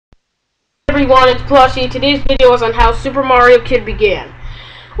everyone, it's Plushie. Today's video is on how Super Mario Kid began.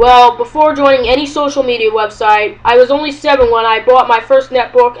 Well, before joining any social media website, I was only 7 when I bought my first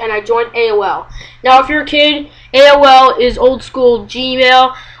netbook and I joined AOL. Now, if you're a kid, AOL is old school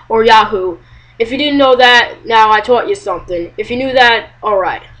Gmail or Yahoo. If you didn't know that, now I taught you something. If you knew that,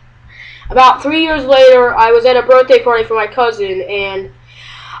 alright. About 3 years later, I was at a birthday party for my cousin, and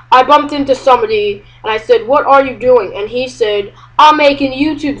I bumped into somebody, and I said, "What are you doing?" And he said, "I'm making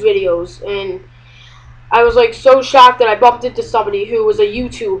YouTube videos." And I was like so shocked that I bumped into somebody who was a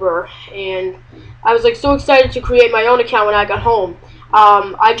YouTuber, and I was like so excited to create my own account when I got home.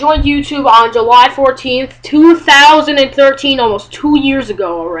 I joined YouTube on July 14th, 2013, almost 2 years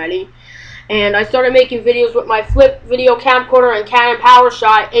ago already. And I started making videos with my flip video camcorder and Canon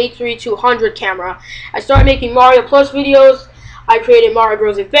PowerShot A3200 camera. I started making Mario Plus videos. I created Mario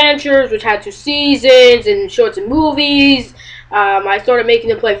Bros. Adventures, which had 2 seasons, and shorts and movies. I started making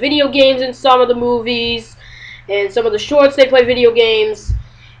them play video games in some of the movies, and some of the shorts they play video games.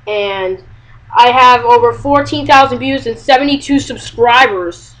 And I have over 14,000 views and 72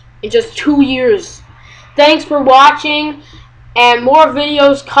 subscribers in just 2 years. Thanks for watching, and more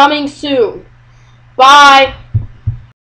videos coming soon. Bye!